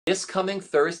This coming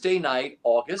Thursday night,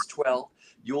 August 12th,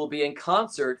 you will be in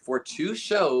concert for 2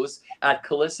 shows at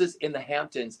Calissa's in the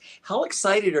Hamptons. How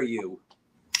excited are you?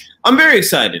 I'm very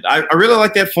excited. I really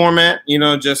like that format, you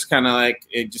know, just kind of like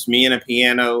just me and a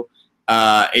piano.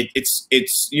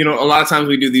 It's you know, a lot of times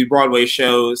we do these Broadway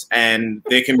shows and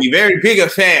they can be very big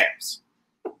affairs,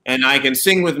 and I can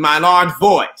sing with my large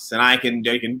voice and I can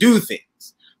do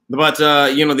things. But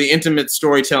you know, the intimate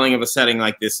storytelling of a setting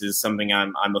like this is something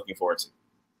I'm looking forward to.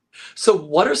 So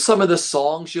what are some of the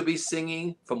songs you'll be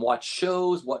singing from what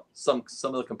shows, what some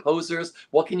of the composers?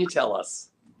 What can you tell us?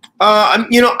 I'm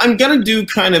gonna do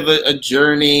kind of a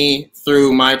journey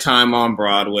through my time on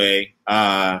Broadway,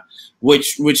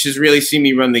 which has really seen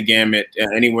me run the gamut,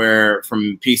 anywhere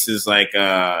from pieces like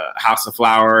House of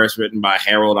Flowers, written by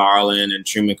Harold Arlen and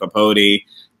Truman Capote,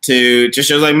 to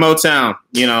shows like Motown,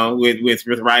 you know, with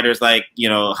writers like, you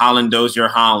know, Holland Dozier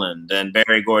Holland and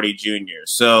Berry Gordy Jr.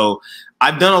 So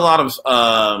I've done a lot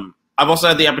of. I've also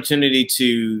had the opportunity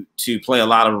to play a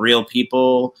lot of real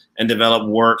people and develop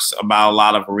works about a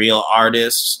lot of real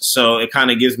artists. So it kind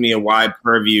of gives me a wide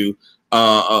purview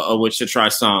of which to try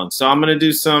songs. So I'm gonna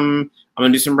do some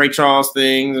Ray Charles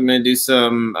things. I'm gonna do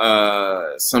some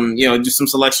you know, just some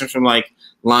selections from like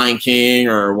Lion King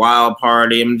or Wild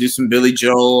Party. I'm gonna do some Billy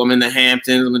Joel. I'm in the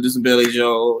Hamptons. I'm gonna do some Billy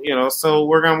Joel. You know, so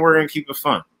we're gonna keep it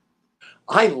fun.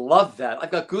 I love that.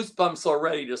 I've got goosebumps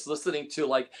already just listening to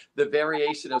like the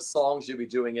variation of songs you'll be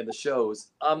doing in the shows.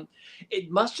 It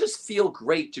must just feel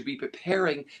great to be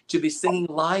preparing to be singing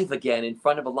live again in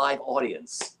front of a live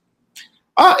audience.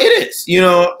 It is. You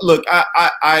know, look,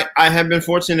 I have been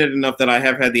fortunate enough that I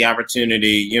have had the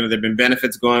opportunity. You know, there have been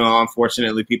benefits going on.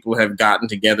 Fortunately, people have gotten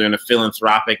together in a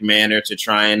philanthropic manner to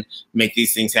try and make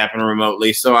these things happen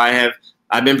remotely. So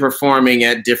I've been performing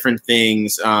at different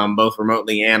things, both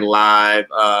remotely and live.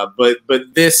 But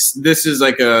this is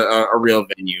like a real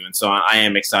venue, and so I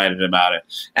am excited about it.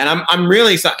 And I'm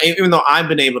really excited, even though I've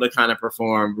been able to kind of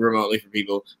perform remotely for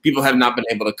people. People have not been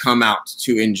able to come out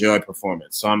to enjoy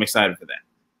performance, so I'm excited for that.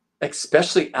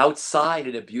 Especially outside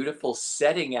in a beautiful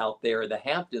setting out there in the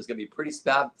Hamptons, going to be pretty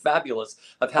fabulous.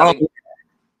 Of having,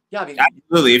 yeah, I mean,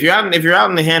 absolutely. If you're out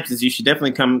in the Hamptons, you should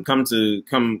definitely come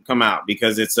out,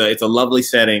 because it's a lovely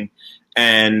setting,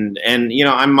 and you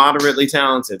know, I'm moderately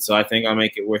talented, so I think I'll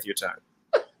make it worth your time.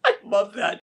 I love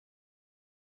that.